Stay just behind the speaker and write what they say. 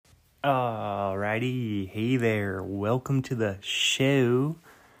Alrighty, hey there, welcome to the show.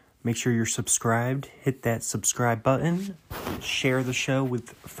 Make sure you're subscribed, hit that subscribe button, share the show with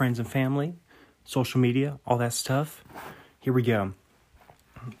friends and family, social media, all that stuff. Here we go.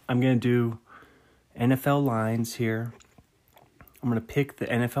 I'm going to do NFL lines here. I'm going to pick the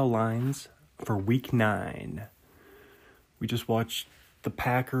NFL lines for week 9. We just watched the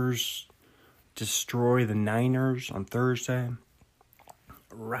Packers destroy the Niners on Thursday.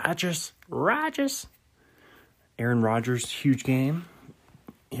 Rodgers. Aaron Rodgers, huge game.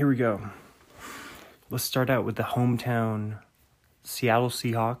 Here we go. Let's start out with the hometown Seattle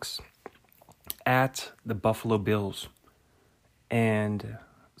Seahawks at the Buffalo Bills. And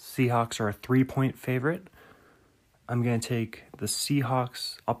Seahawks are a 3-point favorite. I'm going to take the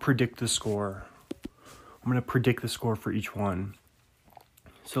Seahawks. I'll predict the score. I'm going to predict the score for each one.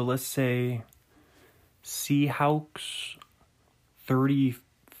 So let's say Seahawks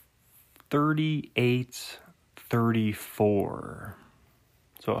 38-34.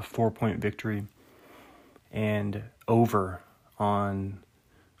 So a 4-point victory. And over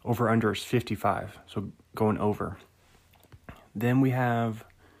under is 55. So going over. Then we have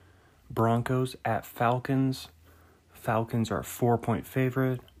Broncos at Falcons. Falcons are a 4-point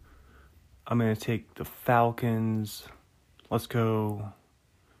favorite. I'm going to take the Falcons. Let's go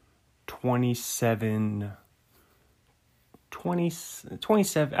 27. I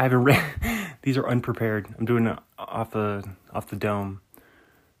haven't read. These are unprepared. I'm doing it off the dome.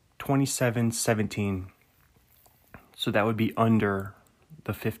 27-17. So that would be under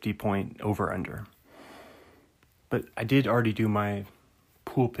the 50-point over-under. But I did already do my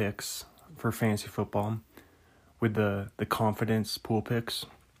pool picks for fantasy football with the confidence pool picks.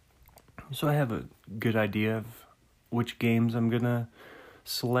 So I have a good idea of which games I'm going to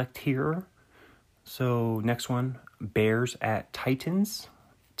select here. So next one, Bears at Titans.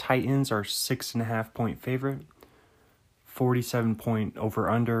 Titans are 6.5-point favorite. 47-point over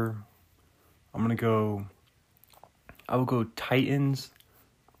under. I will go Titans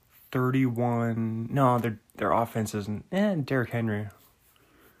 31. No, their offense isn't. Derrick Henry.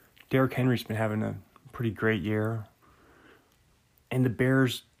 Derrick Henry's been having a pretty great year. And the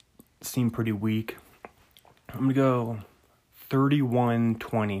Bears seem pretty weak. I'm going to go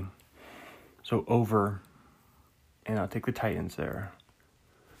 31-20. So over. And I'll take the Titans there.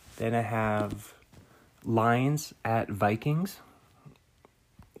 Then I have Lions at Vikings.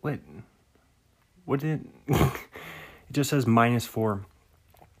 What did it just says -4.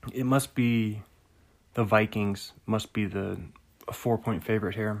 It must be the Vikings. Must be a 4-point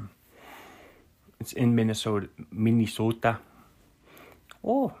favorite here. It's in Minnesota.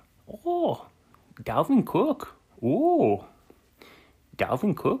 Oh, Dalvin Cook.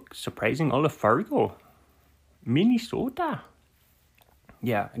 Dalvin Cook surprising all of Fargo. Minnesota.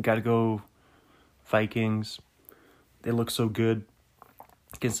 Yeah, I gotta go Vikings. They look so good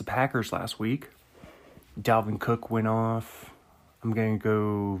against the Packers last week. Dalvin Cook went off. I'm gonna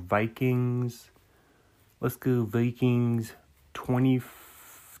go Vikings. Let's go Vikings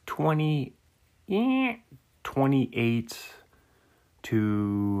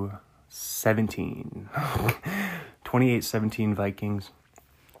 28-17 28-17 Vikings,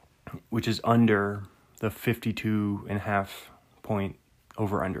 which is under the 52.5-point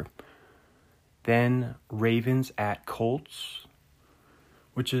over-under. Then Ravens at Colts,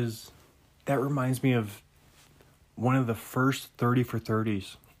 that reminds me of one of the first 30 for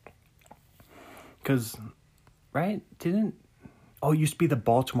 30s. Because, right? It used to be the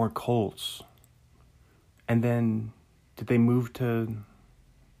Baltimore Colts. And then, did they move to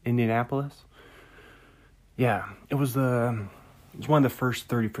Indianapolis? Yeah, it was one of the first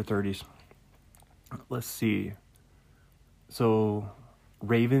 30 for 30s. Let's see. So,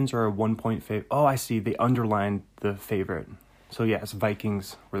 Ravens are a 1-point favorite. Oh, I see. They underlined the favorite. So, yes,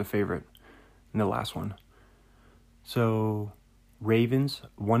 Vikings were the favorite in the last one. So, Ravens,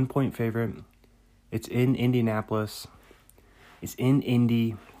 1-point favorite. It's in Indianapolis. It's in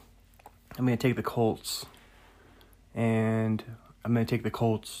Indy. I'm going to take the Colts. And I'm going to take the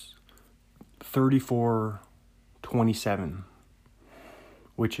Colts 34-27,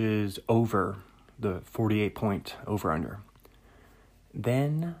 which is over the 48-point over-under.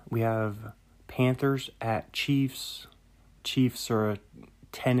 Then we have Panthers at Chiefs. Chiefs are a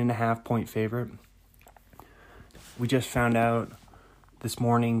 10.5-point favorite. We just found out this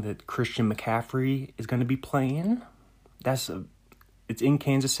morning that Christian McCaffrey is going to be playing. It's in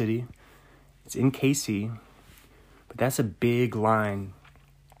Kansas City. It's in KC. But that's a big line.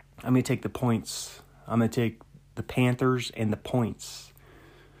 I'm going to take the points. I'm going to take the Panthers and the points.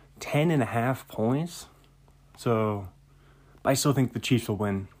 10.5 points. So, I still think the Chiefs will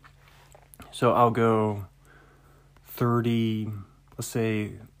win. So I'll go 30, let's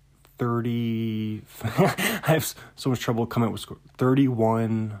say 30, I have so much trouble coming up with score,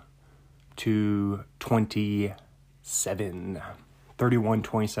 31 to 27,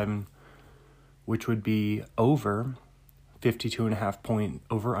 31-27, which would be over 52.5 point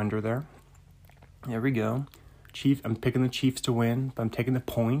over under there. There we go. I'm picking the Chiefs to win, but I'm taking the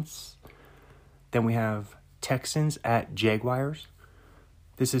points. Then we have Texans at Jaguars.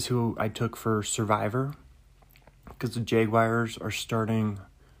 This is who I took for Survivor, because the Jaguars are starting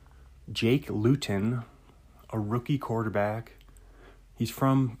Jake Luton, a rookie quarterback. He's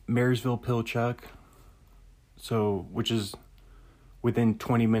from Marysville Pilchuck, which is within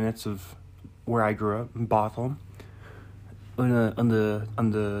 20 minutes of where I grew up in Bothell, on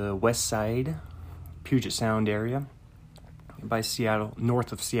the west side, Puget Sound area, by Seattle,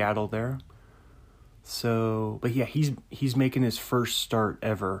 north of Seattle there. So, but yeah, he's making his first start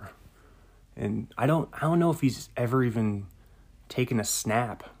ever, and I don't know if he's ever even taken a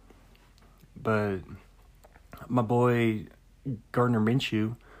snap. But my boy Gardner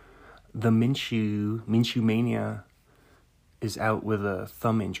Minshew, the Minshew Mania, is out with a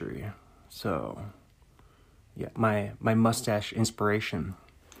thumb injury. So, yeah, my mustache inspiration.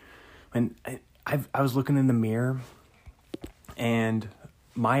 And I was looking in the mirror, and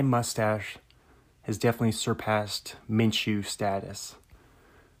my mustache has definitely surpassed Minshew status.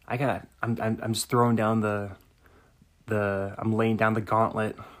 I'm just throwing down I'm laying down the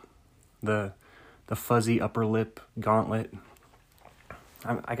gauntlet, the fuzzy upper lip gauntlet.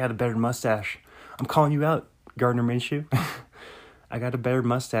 I got a better mustache. I'm calling you out, Gardner Minshew. I got a better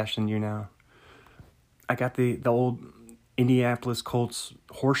mustache than you now. I got the old Indianapolis Colts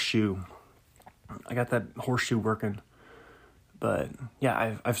horseshoe. I got that horseshoe working. But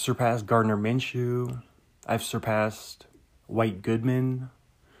yeah, I've surpassed Gardner Minshew. I've surpassed White Goodman,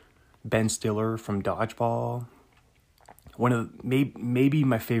 Ben Stiller from Dodgeball. One of maybe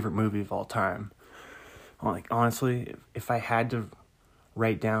my favorite movie of all time. Like, honestly, if I had to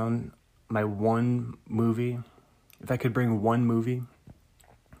write down my one movie, if I could bring one movie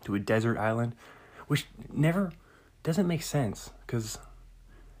to a desert island, which never doesn't make sense, because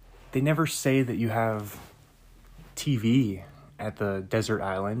they never say that you have TV at the desert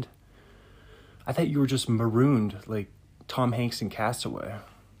island. I thought you were just marooned like Tom Hanks in Castaway.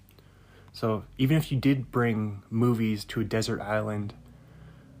 So even if you did bring movies to a desert island,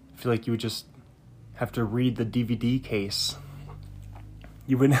 I feel like you would just have to read the DVD case.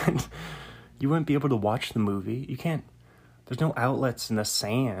 You wouldn't be able to watch the movie. You can't. There's no outlets in the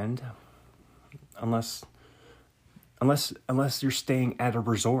sand, unless you're staying at a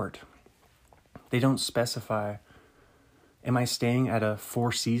resort. They don't specify. Am I staying at a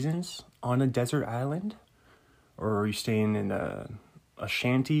Four Seasons on a desert island? Or are you staying in a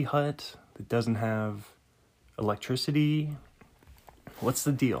shanty hut that doesn't have electricity? What's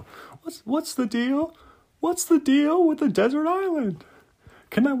the deal? What's the deal? What's the deal with the desert island?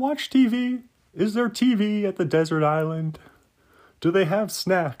 Can I watch TV? Is there TV at the desert island? Do they have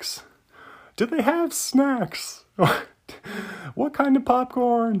snacks? Do they have snacks? What kind of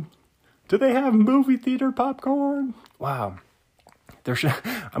popcorn? Do they have movie theater popcorn? Wow.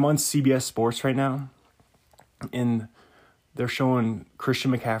 I'm on CBS Sports right now, and they're showing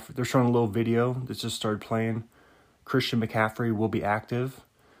Christian McCaffrey. They're showing a little video that just started playing. Christian McCaffrey will be active,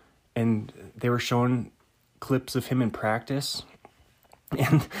 and they were showing clips of him in practice.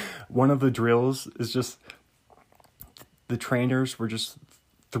 And one of the drills is just the trainers were just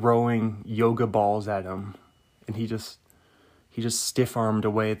throwing yoga balls at him, and he just stiff-armed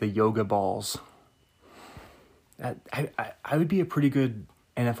away the yoga balls. I would be a pretty good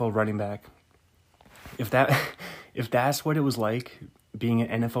NFL running back. If that's what it was like being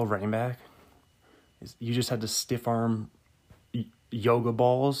an NFL running back, you just had to stiff-arm yoga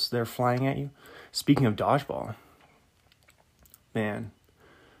balls that are flying at you. Speaking of dodgeball, man,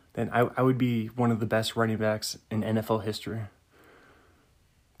 then I would be one of the best running backs in NFL history,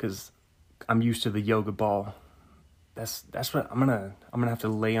 because I'm used to the yoga ball. That's what I'm gonna have to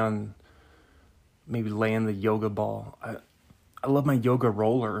lay on the yoga ball. I love my yoga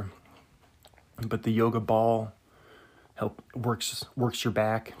roller, but the yoga ball works your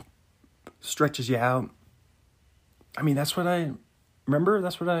back, stretches you out. I mean, that's what I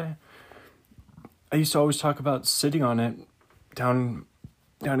used to always talk about, sitting on it down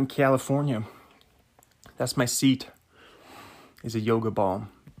in California. That's my seat, is a yoga ball.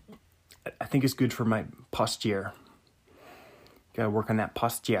 I think it's good for my posture. Gotta work on that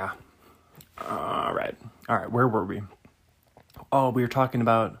posture. All right, where were we? Oh, we were talking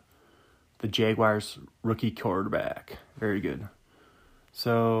about the Jaguars rookie quarterback. Very good.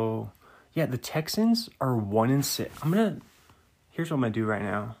 So, Yeah, the Texans are 1-6. Here's what I'm gonna do right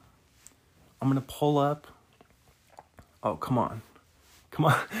now. I'm gonna pull up. Oh, come on.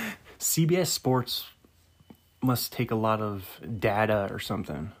 CBS Sports must take a lot of data or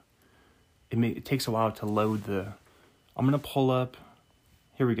something. It takes a while to load the. I'm gonna pull up.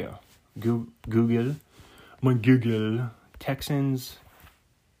 Here we go. Google. I'm gonna Google Texans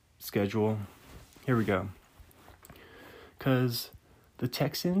schedule. Here we go. Cause the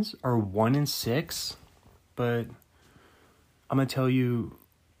Texans are 1-6, but I'm gonna tell you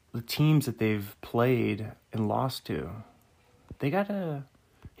the teams that they've played and lost to.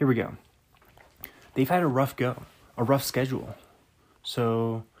 Here we go. They've had a rough schedule.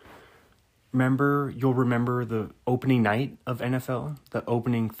 So you'll remember the opening night of NFL, the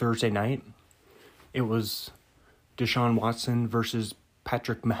opening Thursday night. It was Deshaun Watson versus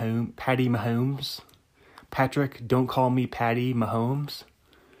Patty Mahomes. Patrick, don't call me Patty Mahomes.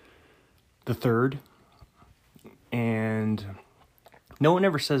 The third. And no one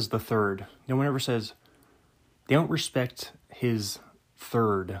ever says the third. No one ever says, they don't respect his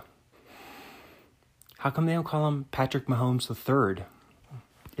third. How come they don't call him Patrick Mahomes the third?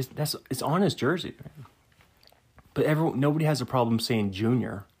 It's on his jersey. But nobody has a problem saying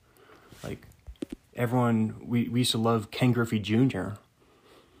junior. Like, everyone, we used to love Ken Griffey Jr.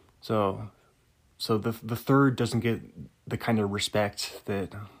 So the third doesn't get the kind of respect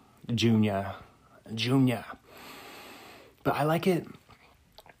that Junior. But I like it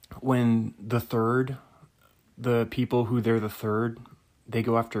when the people who they're the third, they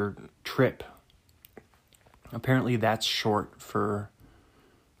go after Trip. Apparently that's short for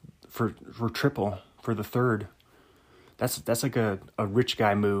triple, for the third. That's like a rich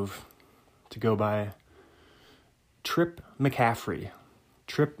guy move to go by Trip McCaffrey.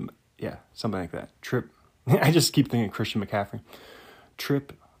 Something like that. Trip. I just keep thinking Christian McCaffrey.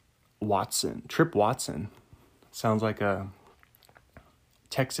 Trip Watson. Sounds like a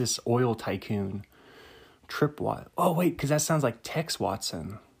Texas oil tycoon. Oh, wait, because that sounds like Tex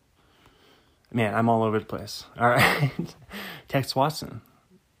Watson. Man, I'm all over the place. All right. Tex Watson.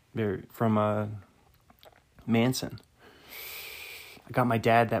 They're from Manson. I got my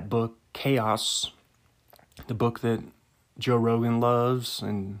dad that book, Chaos. The book that Joe Rogan loves.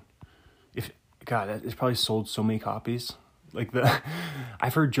 And it's probably sold so many copies.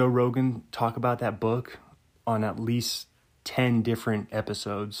 I've heard Joe Rogan talk about that book on at least 10 different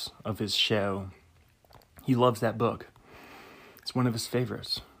episodes of his show. He loves that book. It's one of his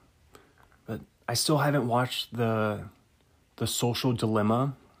favorites. But I still haven't watched the Social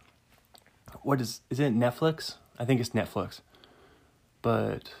Dilemma. Is it Netflix? I think it's Netflix.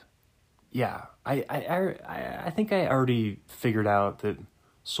 But yeah, I think I already figured out that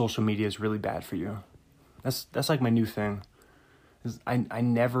social media is really bad for you. That's like my new thing. I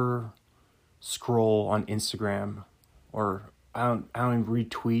never scroll on Instagram, or I don't even read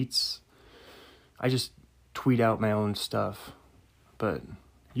tweets. I just tweet out my own stuff. But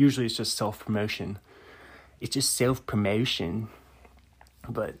usually it's just self-promotion.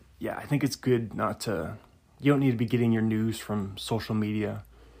 But yeah, I think it's good you don't need to be getting your news from social media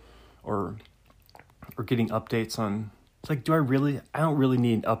or getting updates on. It's like, I don't really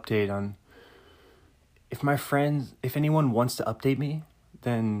need an update on. If anyone wants to update me,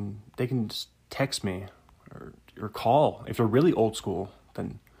 then they can just text me or call. If they're really old school,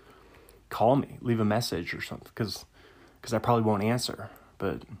 then call me, leave a message or something, because I probably won't answer.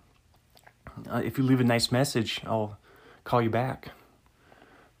 But if you leave a nice message, I'll call you back.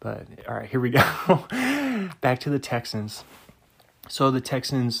 But all right, here we go. Back to the Texans. So the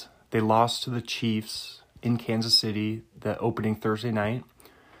Texans, they lost to the Chiefs in Kansas City the opening Thursday night,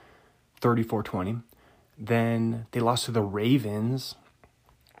 34-20. Then they lost to the Ravens.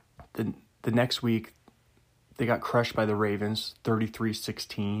 The next week, they got crushed by the Ravens,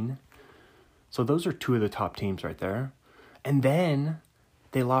 33-16. So those are two of the top teams right there. And then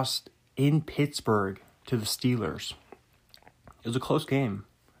they lost in Pittsburgh to the Steelers. It was a close game,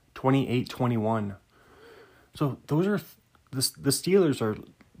 28-21. So those are the Steelers are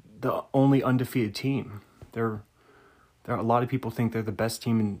the only undefeated team. There are a lot of people think they're the best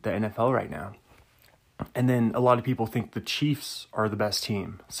team in the NFL right now. And then a lot of people think the Chiefs are the best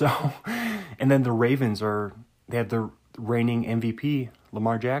team. So, and then the Ravens they have the reigning MVP,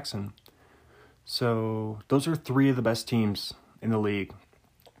 Lamar Jackson. So those are three of the best teams in the league.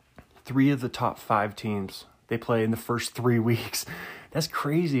 3 of the top 5 teams they play in the first 3 weeks. That's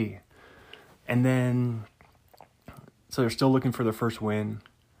crazy. And then, so they're still looking for their first win.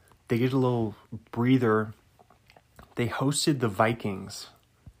 They get a little breather. They hosted the Vikings.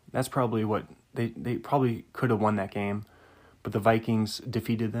 That's probably what they probably could have won that game, but the Vikings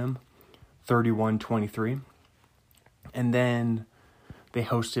defeated them. 31-23. And then they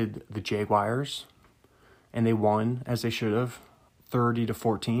hosted the Jaguars, and they won, as they should have,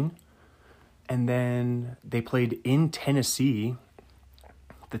 30-14. And then they played in Tennessee,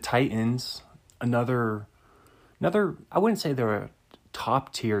 the Titans, another, I wouldn't say they're a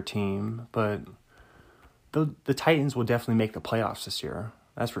top-tier team, but the Titans will definitely make the playoffs this year.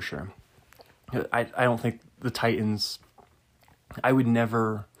 That's for sure. I don't think the Titans, I would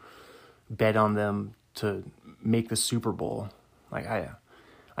never bet on them to make the Super Bowl. Like, I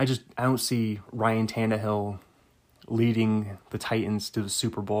don't see Ryan Tannehill leading the Titans to the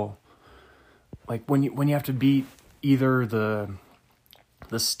Super Bowl. Like, when you have to beat either the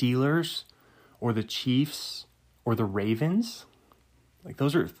Steelers or the Chiefs or the Ravens, like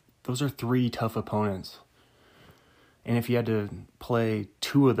those are three tough opponents. And if you had to play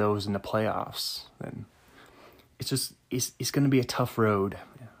two of those in the playoffs, then it's going to be a tough road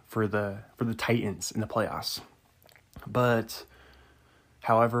for the Titans in the playoffs. But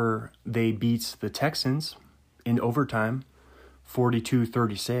however, they beat the Texans in overtime,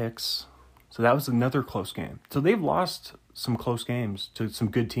 42-36. So that was another close game. So they've lost some close games to some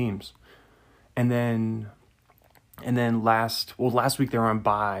good teams. And then last week they were on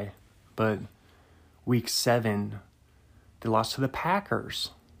bye, but week 7 they lost to the Packers,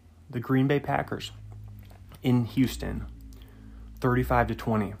 the Green Bay Packers in Houston,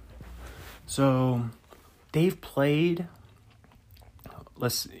 35-20. So they've played for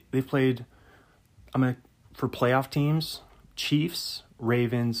playoff teams, Chiefs,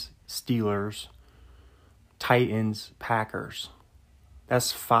 Ravens, Steelers, Titans, Packers.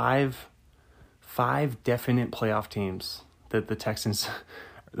 That's five definite playoff teams that the Texans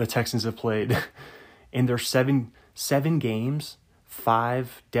have played. In their seven games,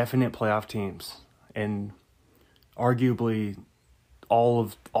 5 definite playoff teams, and arguably all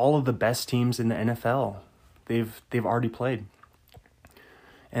of the best teams in the NFL. They've already played.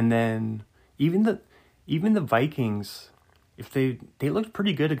 And then even the Vikings, if they looked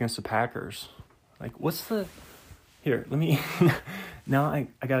pretty good against the Packers. Like, let me now I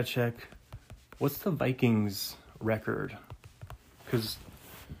gotta check. What's the Vikings record? Because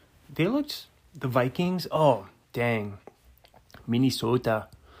the Vikings, oh dang, Minnesota.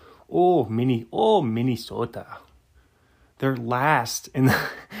 Minnesota. They're last in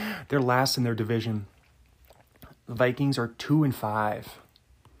their division. The Vikings are 2-5.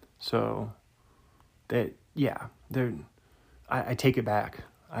 So I take it back.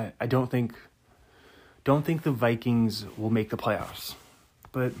 I don't think the Vikings will make the playoffs.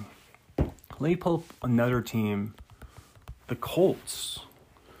 But let me pull up another team, the Colts.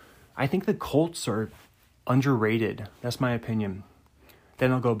 I think the Colts are underrated. That's my opinion.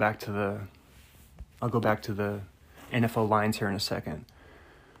 Then I'll go back to the NFL lines here in a second.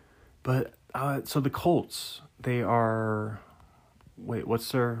 But so the Colts, they are they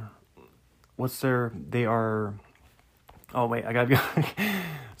are oh wait, I gotta be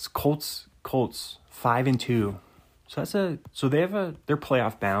it's Colts 5-2. So they're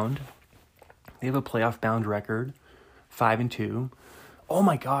playoff bound. They have a playoff bound record, 5-2. Oh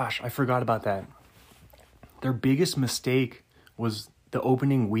my gosh, I forgot about that. Their biggest mistake was the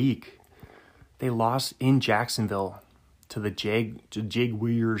opening week. They lost in Jacksonville to the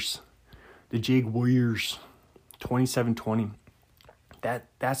Jaguars. The Jaguars, 27-20.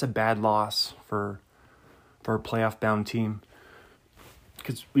 That's a bad loss for a playoff bound team.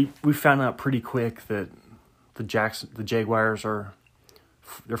 Because we found out pretty quick that the Jaguars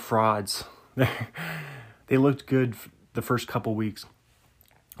they're frauds. They looked good the first couple weeks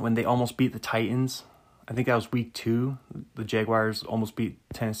when they almost beat the Titans. I think that was week 2. The Jaguars almost beat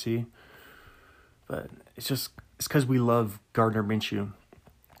Tennessee. But it's because we love Gardner Minshew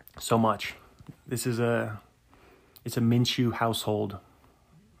so much. It's a Minshew household.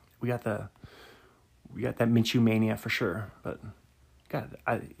 We got that Minshew mania for sure. But God,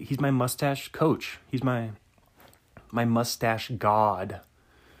 he's my mustache coach. He's my mustache god.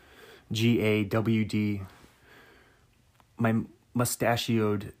 GAWD. My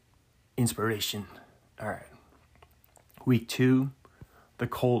mustachioed inspiration. All right. Week 2, the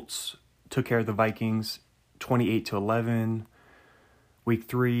Colts took care of the Vikings 28-11. Week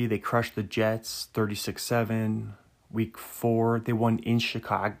 3, they crushed the Jets 36-7. Week 4, they won in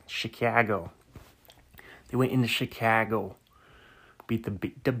Chicago. They went into Chicago. Beat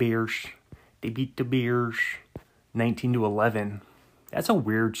the Bears. They beat the Bears 19-11. That's a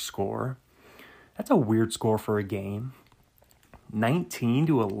weird score. That's a weird score for a game.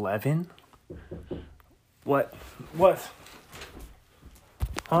 19-11? What?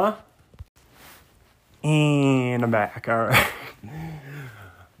 Huh? And I'm back. All right.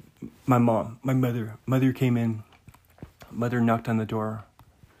 mother came in. Mother knocked on the door,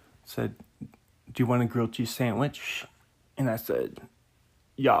 said, "Do you want a grilled cheese sandwich?" And I said,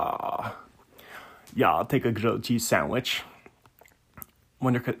 "Yeah, I'll take a grilled cheese sandwich."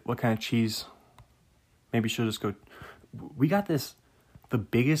 Wonder what kind of cheese. Maybe she'll just go. We got the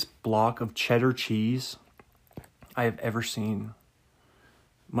biggest block of cheddar cheese I have ever seen.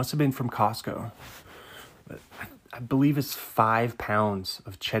 Must have been from Costco. But I believe it's 5 pounds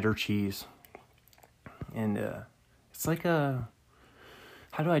of cheddar cheese. And it's like how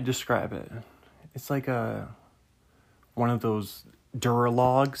do I describe it? It's like one of those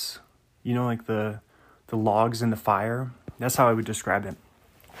Duralogs, like the logs in the fire. That's how I would describe it.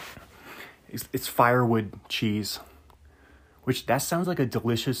 It's firewood cheese, which that sounds like a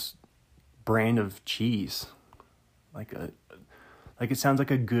delicious brand of cheese. Like it sounds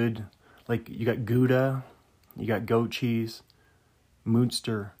like a good, like you got Gouda, you got goat cheese,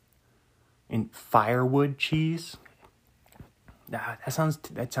 Munster, and firewood cheese. That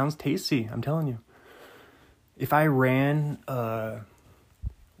sounds tasty. I'm telling you. If I ran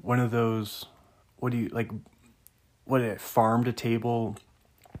one of those, farm to table,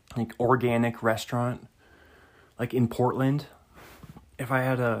 like organic restaurant, like in Portland, if I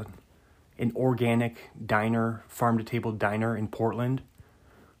had an organic diner, farm to table diner in Portland,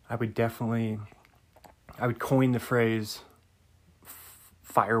 I would coin the phrase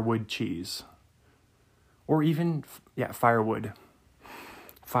firewood cheese. Or even, firewood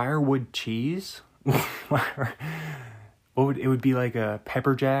cheese. It would be like a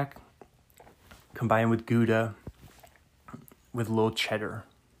pepper jack combined with Gouda with a little cheddar.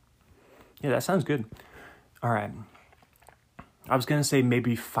 Yeah, that sounds good. All right. I was going to say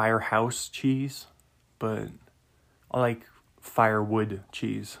maybe Firehouse cheese, but I like firewood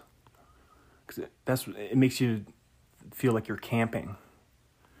cheese. 'Cause it makes you feel like you're camping.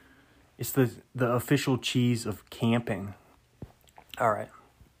 It's the official cheese of camping. All right.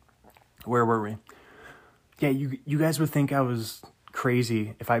 Where were we? Yeah, you guys would think I was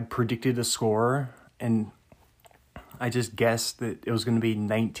crazy if I predicted a score and I just guessed that it was going to be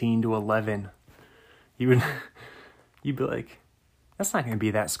 19-11. You'd be like, that's not going to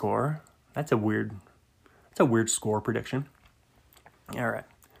be that score. That's a weird score prediction. All right.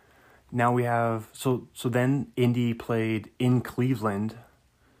 Now we have so then Indy played in Cleveland.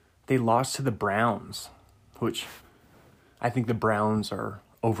 They lost to the Browns, which I think the Browns are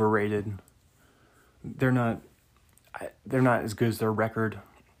overrated. They're not as good as their record.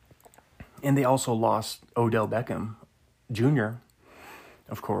 And they also lost Odell Beckham Jr.,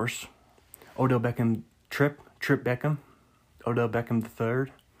 of course. Odell Beckham Trip Beckham. Odell Beckham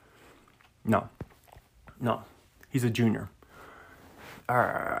III. No. He's a junior.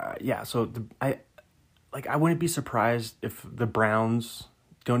 So I wouldn't be surprised if the Browns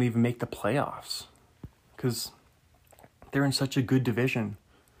don't even make the playoffs, because they're in such a good division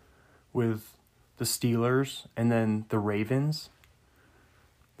with the Steelers and then the Ravens.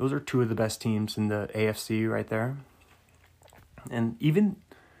 Those are two of the best teams in the AFC right there. And even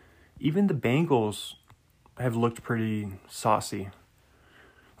the Bengals have looked pretty saucy.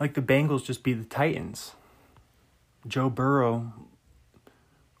 Like the Bengals just beat the Titans. Joe Burrow,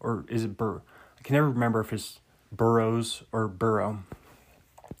 or is it Burrow? I can never remember if it's Burrows or Burrow.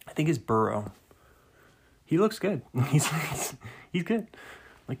 I think it's Burrow. He looks good. He's good.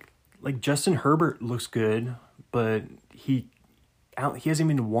 Like Justin Herbert looks good, but he hasn't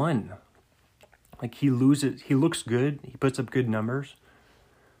even won. Like he looks good. He puts up good numbers,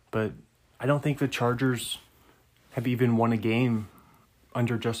 but I don't think the Chargers have even won a game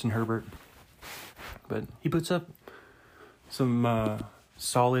under Justin Herbert. But he puts up some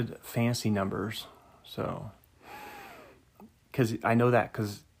solid fantasy numbers. So, because I know that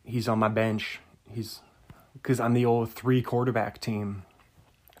because he's on my bench. Because I'm the old 3 quarterback team.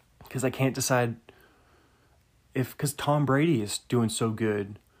 Because I can't decide because Tom Brady is doing so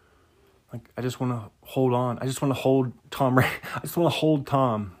good. Like, I just want to hold on. I just want to hold Tom. I just want to hold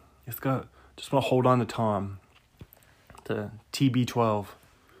Tom. Just want to hold on to Tom. To TB12.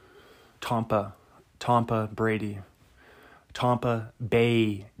 Tampa Brady. Tampa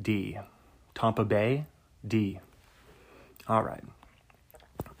Bay D. Tampa Bay D. All right.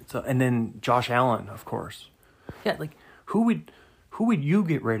 So, and then Josh Allen, of course. Yeah, like who would you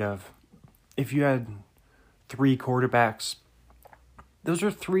get rid of if you had 3 quarterbacks? Those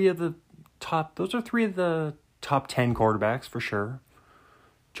are three of the top 10 quarterbacks for sure.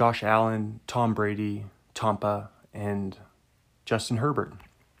 Josh Allen, Tom Brady, Tampa, and Justin Herbert.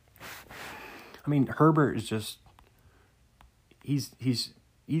 I mean, Herbert is just he's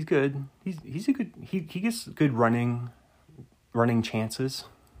good. He gets good running chances.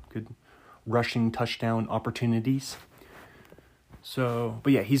 Good rushing touchdown opportunities. So,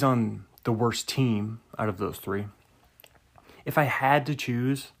 but yeah, he's on the worst team out of those three. If I had to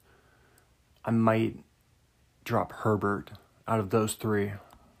choose, I might drop Herbert out of those three.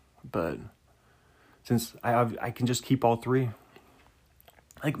 But since I can just keep all three.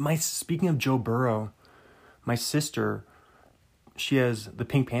 Like speaking of Joe Burrow, my sister, she has the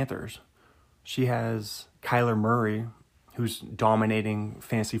Pink Panthers. She has Kyler Murray, who's dominating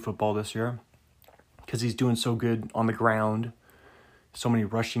fantasy football this year because he's doing so good on the ground. So many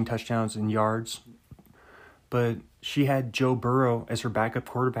rushing touchdowns and yards. But she had Joe Burrow as her backup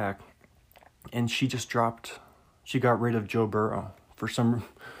quarterback. And she got rid of Joe Burrow for some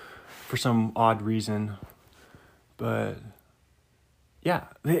odd reason. But yeah,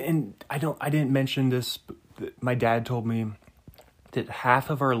 and I didn't mention this, but my dad told me that half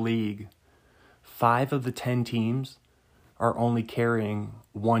of our league, 5 of the 10 teams, are only carrying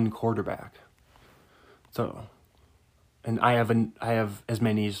one quarterback. So, and I have as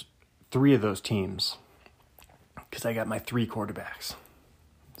many as 3 of those teams because I got my 3 quarterbacks.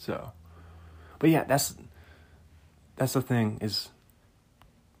 So, but yeah, that's the thing is.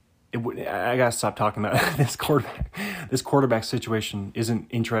 I gotta stop talking about this quarterback. This quarterback situation isn't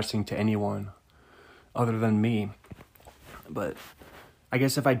interesting to anyone other than me. But I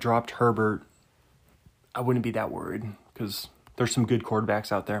guess if I dropped Herbert, I wouldn't be that worried because there's some good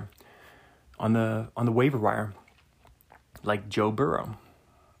quarterbacks out there on the waiver wire, like Joe Burrow.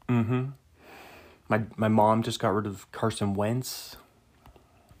 My mom just got rid of Carson Wentz,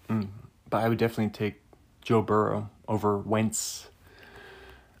 but I would definitely take Joe Burrow over Wentz.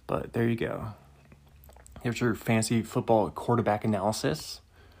 But there you go. Here's your fantasy football quarterback analysis.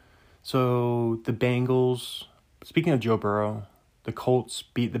 So the Bengals, speaking of Joe Burrow, the Colts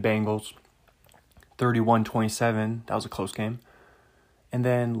beat the Bengals 31-27. That was a close game. And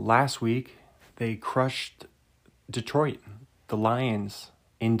then last week, they crushed Detroit, the Lions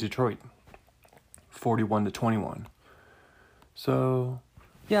in Detroit, 41-21. So,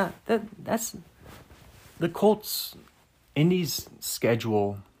 yeah, that's the Colts. Indy's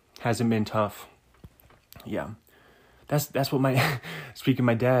schedule hasn't been tough. Yeah. That's what speaking of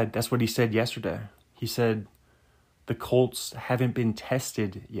my dad, that's what he said yesterday. He said the Colts haven't been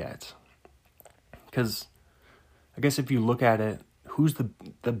tested yet. Because I guess if you look at it, who's the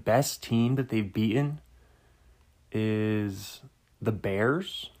best team that they've beaten is the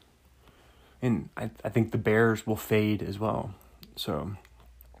Bears. And I think the Bears will fade as well. So,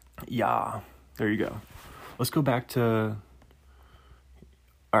 yeah, there you go. Let's go back to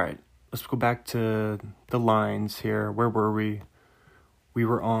the lines here. Where were we? We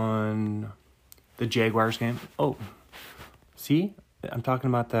were on the Jaguars game. Oh, see? I'm talking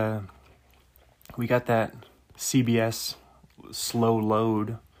about we got that CBS slow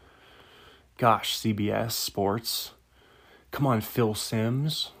load. Gosh, CBS Sports. Come on, Phil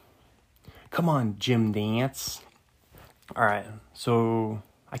Simms. Come on, Jim Nantz. All right, so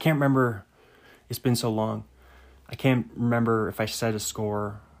I can't remember. It's been so long. I can't remember if I set a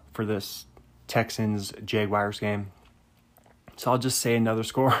score for this Texans-Jaguars game. So I'll just say another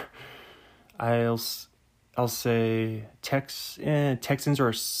score. I'll say Texans are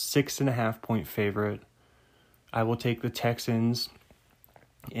a 6.5 point favorite. I will take the Texans,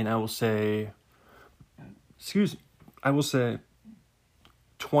 and I will say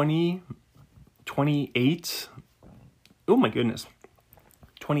 28. Oh my goodness.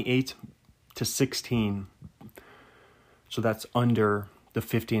 28-16. So that's under the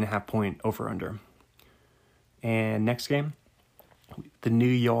 50.5 point over-under. And next game, the New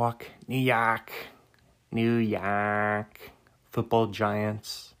York Football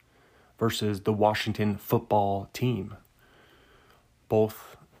Giants versus the Washington Football Team.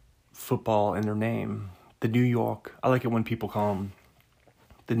 Both football in their name. I like it when people call them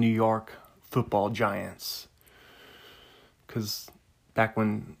the New York Football Giants. Because back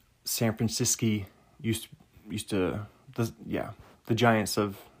when San Francisco used to the Giants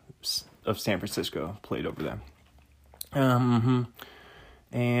of San Francisco played over there.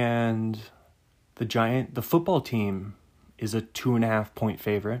 And the football team is a 2.5 point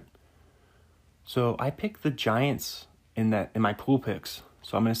favorite. So I picked the Giants in my pool picks.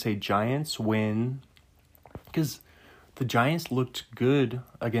 So I'm going to say Giants win because the Giants looked good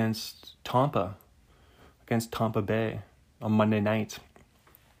against Tampa Bay on Monday night.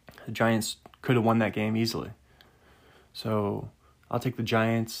 The Giants could have won that game easily. So I'll take the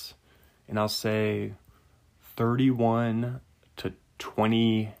Giants, and I'll say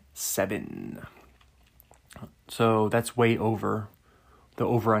 31-27. So that's way over. The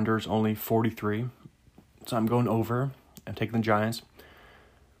over-under is only 43. So I'm going over. I'm taking the Giants.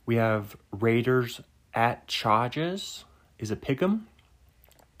 We have Raiders at Chargers is a pick'em.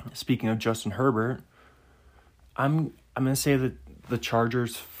 Speaking of Justin Herbert, I'm gonna say that the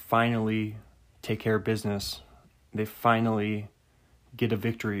Chargers finally take care of business. They finally get a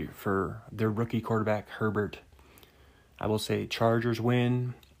victory for their rookie quarterback Herbert. I will say Chargers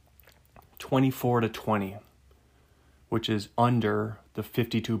win 24-20, which is under the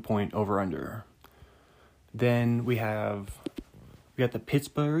 52-point over-under. Then we got the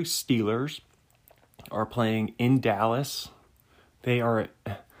Pittsburgh Steelers are playing in Dallas. They're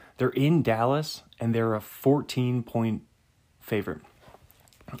in Dallas and they're a 14-point favorite.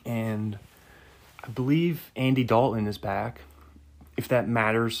 And I believe Andy Dalton is back, if that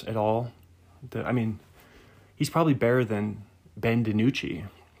matters at all. He's probably better than Ben DiNucci.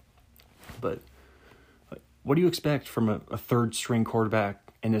 But what do you expect from a third-string quarterback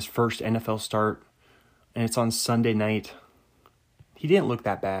in his first NFL start, and it's on Sunday night? He didn't look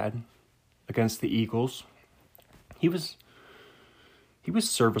that bad against the Eagles. He was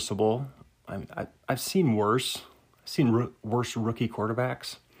serviceable. I've seen worse. I've seen worse rookie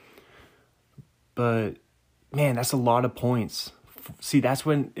quarterbacks. But, man, that's a lot of points. See, that's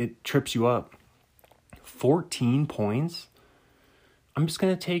when it trips you up. 14 points? I'm just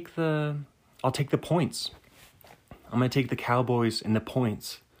going to take I'll take the points. I'm going to take the Cowboys and the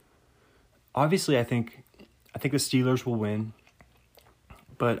points. Obviously, I think the Steelers will win.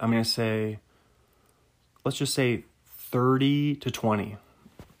 But I'm going to say, let's just say 30-20.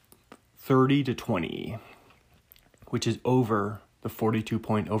 30-20, which is over the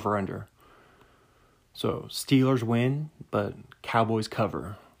 42-point over-under. So Steelers win, but Cowboys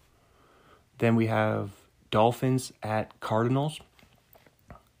cover. Then we have Dolphins at Cardinals.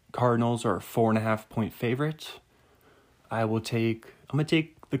 Cardinals are a 4.5-point favorite. I'm going to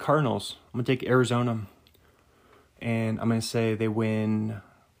take the Cardinals. I'm going to take Arizona. And I'm going to say they win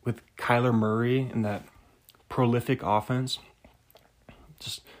with Kyler Murray and that prolific offense.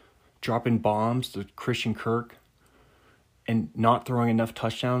 Just dropping bombs to Christian Kirk and not throwing enough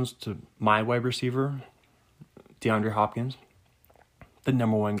touchdowns to my wide receiver, DeAndre Hopkins, the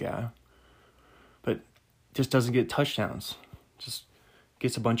number one guy. But just doesn't get touchdowns. Just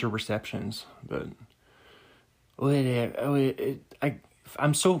gets a bunch of receptions. But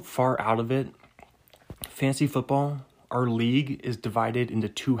I'm so far out of it. Fantasy football, our league is divided into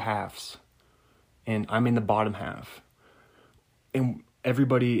two halves. And I'm in the bottom half. And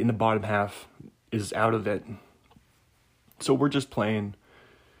everybody in the bottom half is out of it. So we're just playing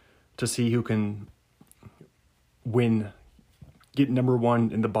to see who can win, get number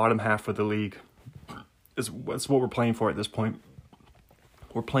one in the bottom half of the league. That's what we're playing for at this point.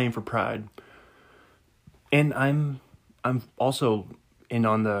 We're playing for pride. And I'm also in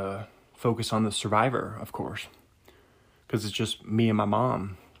on the focus on the Survivor, of course, because it's just me and my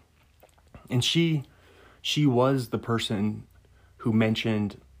mom. And she was the person who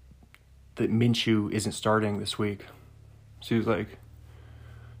mentioned that Minshew isn't starting this week. She was like,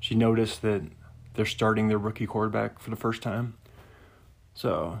 she noticed that they're starting their rookie quarterback for the first time.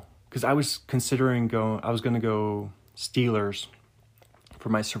 So, because I was considering I was going to go Steelers for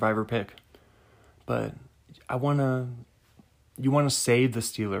my Survivor pick. But you want to save the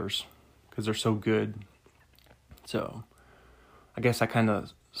Steelers because they're so good. So, I guess I kind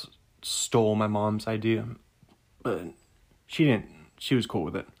of stole my mom's idea. But she didn't. She was cool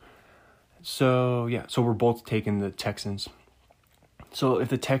with it. So, yeah. So, we're both taking the Texans. So, if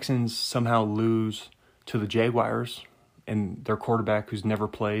the Texans somehow lose to the Jaguars and their quarterback who's never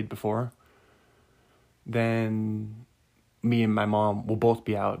played before, then me and my mom will both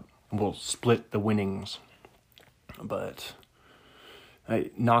be out and we'll split the winnings. But,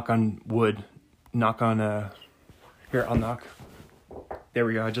 knock on wood. Here, I'll knock. There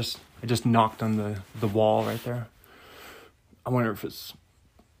we go. I just knocked on the wall right there. I wonder if it's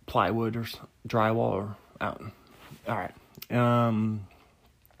plywood or drywall or out. All right.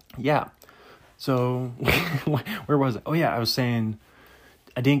 Yeah. So where was it? Oh yeah, I was saying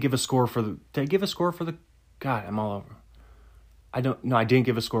I didn't give a score for the. Did I give a score for the? God, I'm all over. I didn't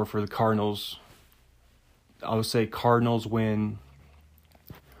give a score for the Cardinals. I would say Cardinals win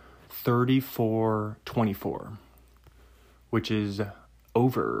 34-24, which is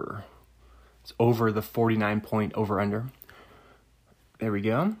over. It's over the 49-point over-under. There we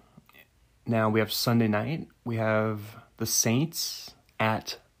go. Now we have Sunday night. We have the Saints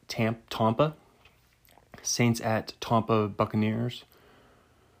at Tampa. Saints at Tampa Buccaneers.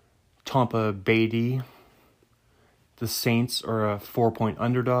 Tampa Beatty. The Saints are a 4-point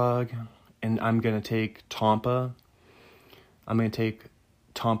underdog, and I'm going to take Tampa. I'm going to take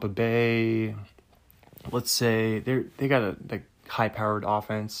Tampa Bay. Let's say they got a high-powered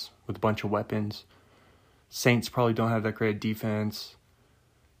offense with a bunch of weapons. Saints probably don't have that great defense.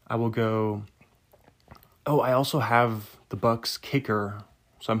 I will go... Oh, I also have the Bucks kicker,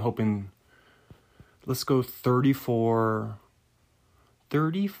 so I'm hoping... Let's go 34...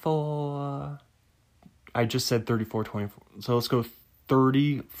 I just said 34-24. So let's go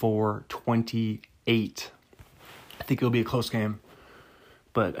 34-28. I think it'll be a close game,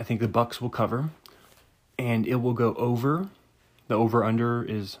 but I think the Bucks will cover, and it will go over. The over-under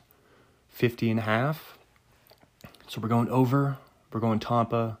is 50.5. So we're going over. We're going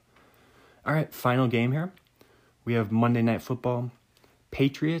Tampa. All right, final game here. We have Monday Night Football.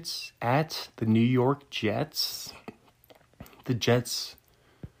 Patriots at the New York Jets. The Jets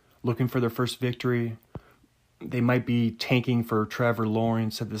looking for their first victory. They might be tanking for Trevor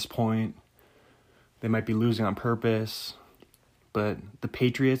Lawrence at this point. They might be losing on purpose. But the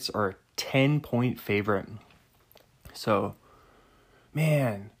Patriots are a 10-point favorite. So,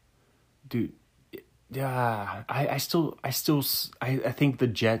 man, dude, yeah, I think the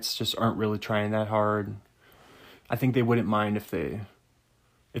Jets just aren't really trying that hard. I think they wouldn't mind if they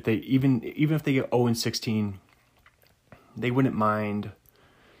even if they get 0-16, they wouldn't mind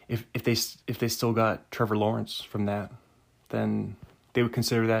if they still got Trevor Lawrence from that. Then they would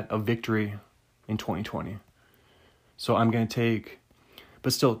consider that a victory in 2020. So I'm going to take,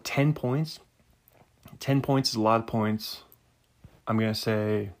 but still 10 points. 10 points is a lot of points. I'm going to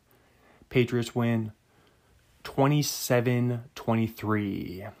say Patriots win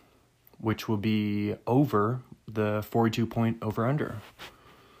 27-23, which will be over the 42-point over-under.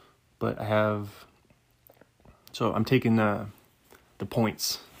 But I'm taking the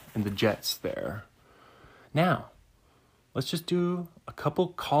points and the Jets there. Now, let's just do a couple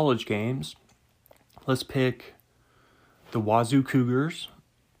college games. Let's pick the Wazoo Cougars.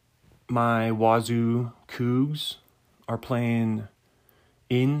 My Wazoo Cougs are playing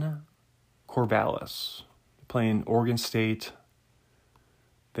in Corvallis. They're playing Oregon State.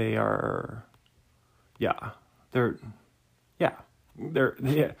 They're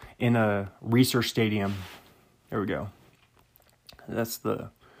in a Research Stadium. There we go. That's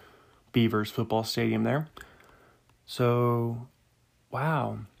the Beavers football stadium there. So,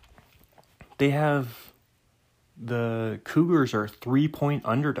 wow. The Cougars are a 3-point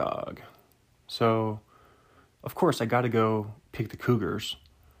underdog. So, of course, I got to go pick the Cougars.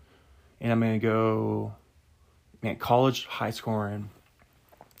 And I'm going to go, college high scoring.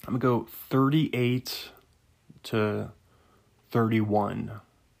 I'm going to go 38-31,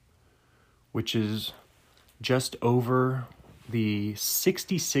 which is just over the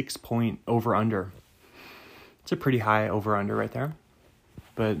 66-point over-under. It's a pretty high over-under right there.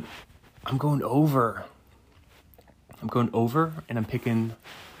 But I'm going over. And I'm picking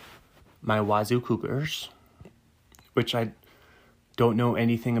my Wazoo Cougars, which I don't know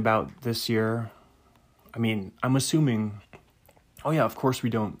anything about this year. I mean, I'm assuming... Oh, yeah, of course we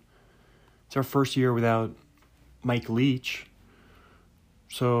don't. It's our first year without Mike Leach.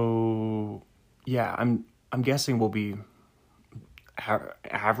 So, yeah, I'm guessing we'll be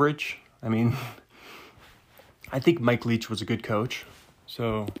average. I mean, I think Mike Leach was a good coach.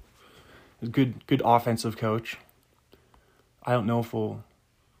 So, good offensive coach. I don't know if we'll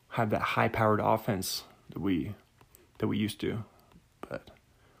have that high-powered offense that we used to, but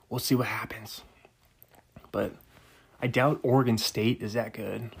we'll see what happens. But I doubt Oregon State is that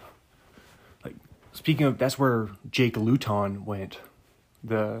good. Like, speaking of, that's where Jake Luton went,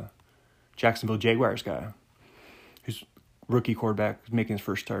 the Jacksonville Jaguars guy, who's rookie quarterback, who's making his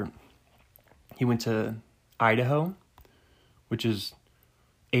first start. He went to Idaho, which is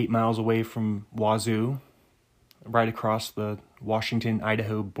 8 miles away from Wazoo, right across the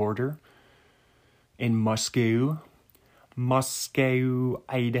Washington-Idaho border, in Muskego,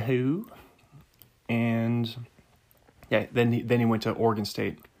 Idaho, and yeah, then he went to Oregon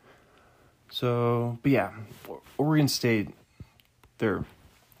State. So, but yeah, Oregon State, they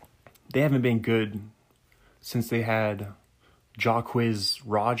haven't been good since they had Jacquizz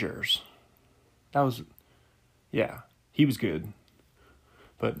Rodgers. He was good,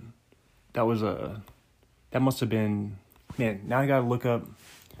 but that must have been, man, now we gotta look up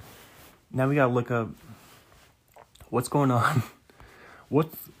what's going on.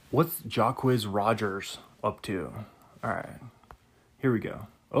 What's Jacquizz Rodgers up to? All right, here we go.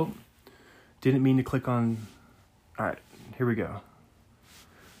 Oh, didn't mean to click on, all right, here we go.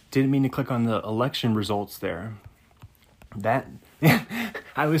 Didn't mean to click on the election results there. That,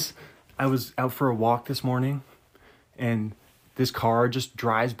 I was out for a walk this morning, and this car just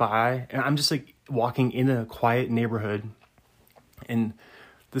drives by, and I'm just like walking in a quiet neighborhood, and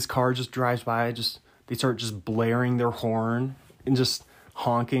this car just drives by, they start just blaring their horn, and just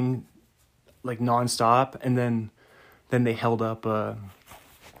honking like nonstop. And then they held up a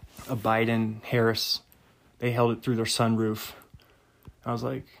Biden Harris. They held it through their sunroof. I was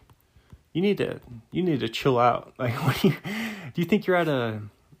like, you need to chill out. Like, do you think you're at a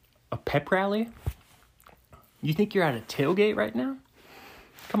pep rally? You think you're at a tailgate right now?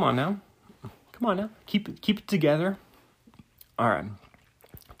 Come on now. Keep it together. All right.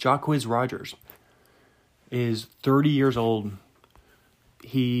 Jacquizz Rodgers is 30 years old.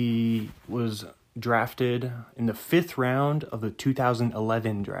 He was drafted in the 5th round of the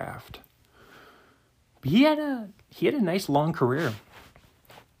 2011 draft. He had a nice long career.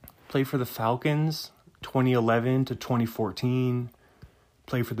 Played for the Falcons 2011 to 2014.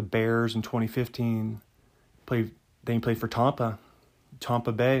 Played for the Bears in 2015. Then he played for Tampa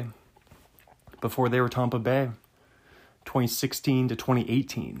Bay. Before they were Tampa Bay, 2016 to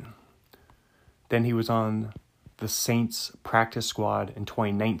 2018. Then he was on the Saints practice squad in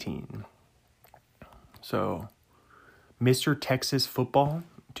 2019. So, Mr. Texas Football,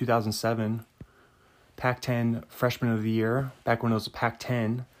 2007. Pac-10 Freshman of the Year, back when it was a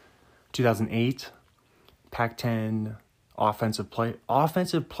Pac-10, 2008. Pac-10 Offensive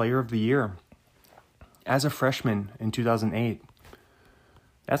Player of the Year as a freshman in 2008.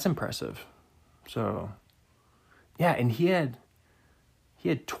 That's impressive. So, yeah, and he had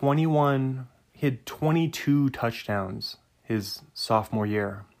 22 touchdowns his sophomore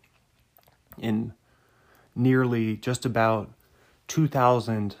year in nearly just about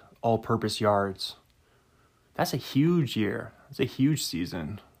 2,000 all-purpose yards. That's a huge year. That's a huge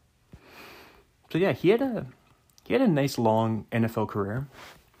season. So yeah, he had a nice long NFL career.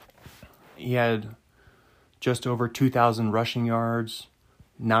 He had just over 2,000 rushing yards,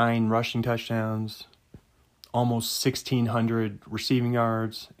 9 rushing touchdowns, almost 1,600 receiving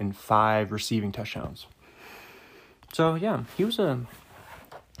yards, and 5 receiving touchdowns. So yeah, he was a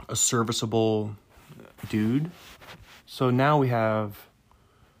serviceable dude. So now we have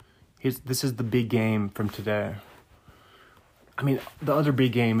this is the big game from today. I mean, the other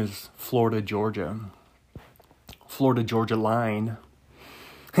big game is Florida, Georgia line.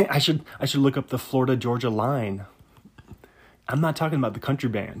 I should look up the Florida, Georgia line. I'm not talking about the country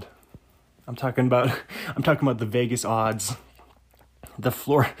band. I'm talking about the Vegas odds. The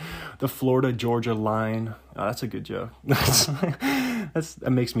Florida, Georgia line. Oh, that's a good joke.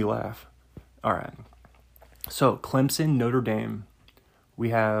 That makes me laugh. All right. So, Clemson, Notre Dame. We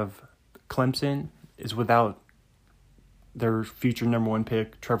have Clemson is without their future number 1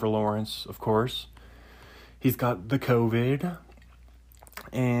 pick, Trevor Lawrence, of course. He's got the COVID.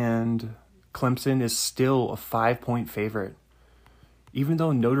 And Clemson is still a 5-point favorite. Even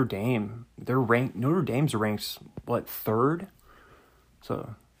though Notre Dame's ranked, what, 3rd?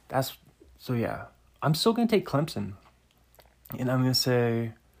 So yeah. I'm still going to take Clemson. And I'm going to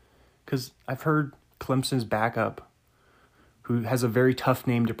say, because I've heard Clemson's backup, who has a very tough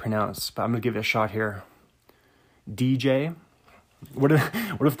name to pronounce, but I'm going to give it a shot here. DJ. What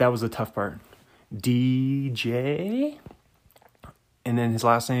if that was the tough part? DJ? And then his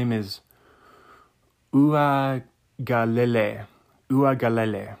last name is Uiagalelei.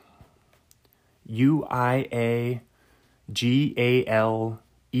 Uiagalelei. Uiagalelei.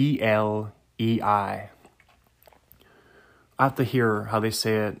 I have to hear how they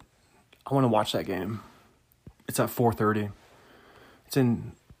say it. I want to watch that game. It's at 4:30. It's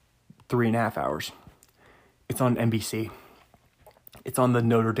in 3.5 hours. It's on NBC. It's on the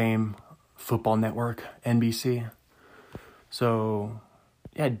Notre Dame Football Network, NBC. So,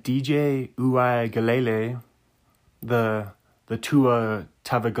 yeah, DJ Uiagalelei, the Tua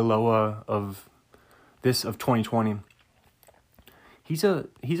Tagovailoa of 2020. He's a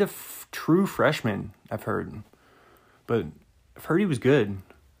true freshman, I've heard. But I've heard he was good.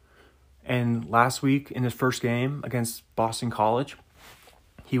 And last week in his first game against Boston College,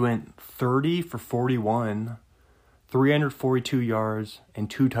 he went 30 for 41, 342 yards, and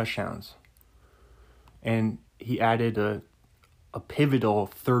 2 touchdowns. And he added a pivotal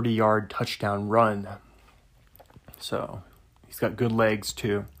 30-yard touchdown run. So he's got good legs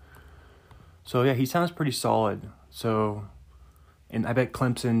too. So yeah, he sounds pretty solid. So, and I bet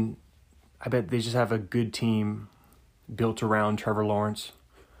they just have a good team built around Trevor Lawrence.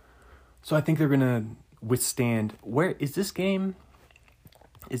 So I think they're going to withstand. Where is this game?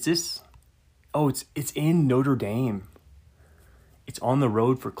 Oh, it's in Notre Dame. It's on the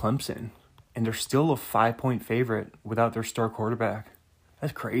road for Clemson. And they're still a 5-point favorite without their star quarterback.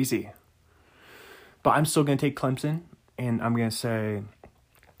 That's crazy. But I'm still going to take Clemson. And I'm going to say,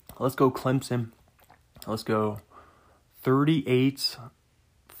 let's go Clemson. Let's go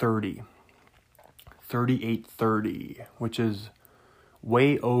 38-30. 38.30, which is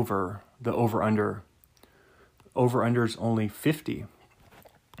way over the over-under. Over-under is only 50,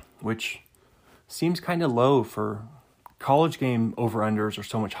 which seems kind of low for college game over-unders are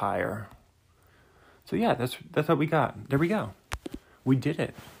so much higher. So yeah, that's what we got. There we go. We did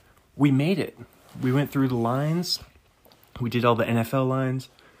it. We made it. We went through the lines. We did all the NFL lines.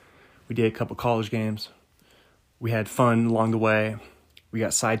 We did a couple college games. We had fun along the way. We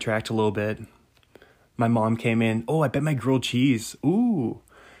got sidetracked a little bit. My mom came in. Oh, I bet my grilled cheese. Ooh,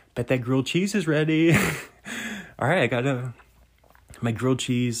 bet that grilled cheese is ready. All right, I got my grilled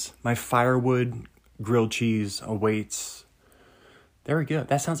cheese, my firewood grilled cheese awaits. There we go.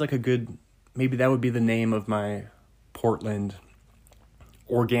 That sounds like a good, maybe that would be the name of my Portland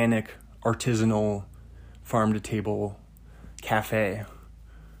organic, artisanal, farm-to-table cafe.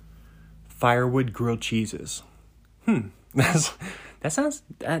 Firewood grilled cheeses.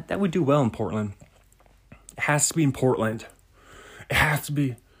 That would do well in Portland. It has to be in Portland. It has to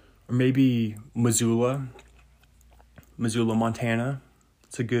be, or maybe Missoula, Montana.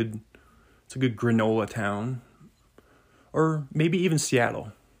 It's a good granola town, or maybe even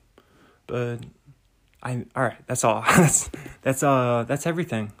Seattle. But all right. That's all. That's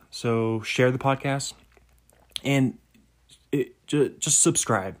everything. So share the podcast, and just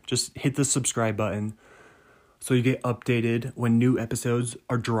subscribe. Just hit the subscribe button so you get updated when new episodes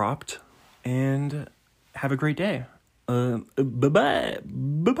are dropped. And have a great day. Bye-bye.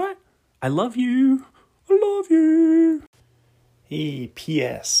 Bye-bye. I love you. Hey,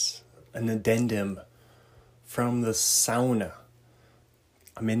 P.S. An addendum from the sauna.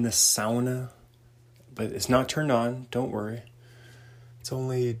 I'm in the sauna, but it's not turned on. Don't worry. It's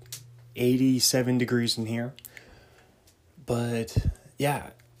only 87 degrees in here. But yeah,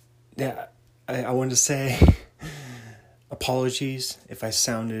 I wanted to say apologies if I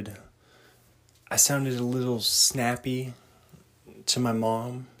sounded a little snappy to my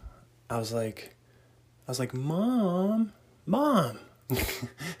mom. I was like, Mom.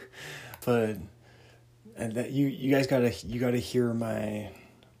 But and that you guys gotta hear my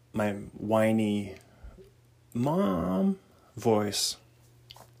whiny mom voice.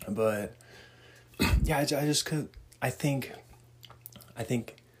 But yeah, I think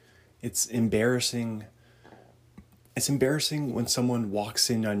it's embarrassing. It's embarrassing when someone walks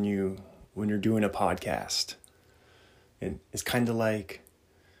in on you when you're doing a podcast. It's kind of like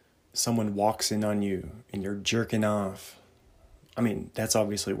someone walks in on you and you're jerking off. I mean, that's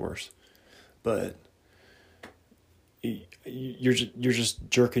obviously worse. But you're just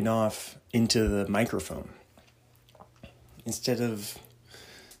jerking off into the microphone. Instead of,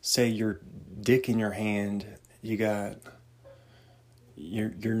 say, your dick in your hand, you got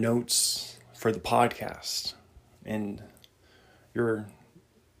your notes for the podcast, and you're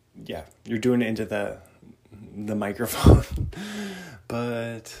doing it into the microphone.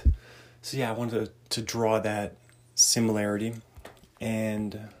 But so yeah, I wanted to draw that similarity,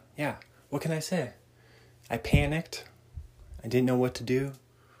 and yeah, what can I say? I panicked. I didn't know what to do.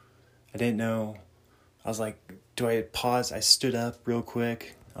 I was like, do I pause? I stood up real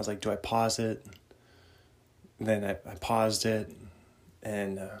quick. I was like, do I pause it? Then I paused it,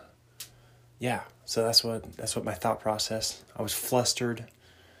 and yeah. So that's what my thought process. I was flustered,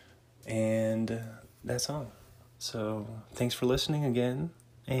 and that's all. So thanks for listening again,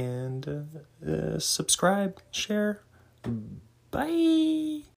 and subscribe, share. Bye.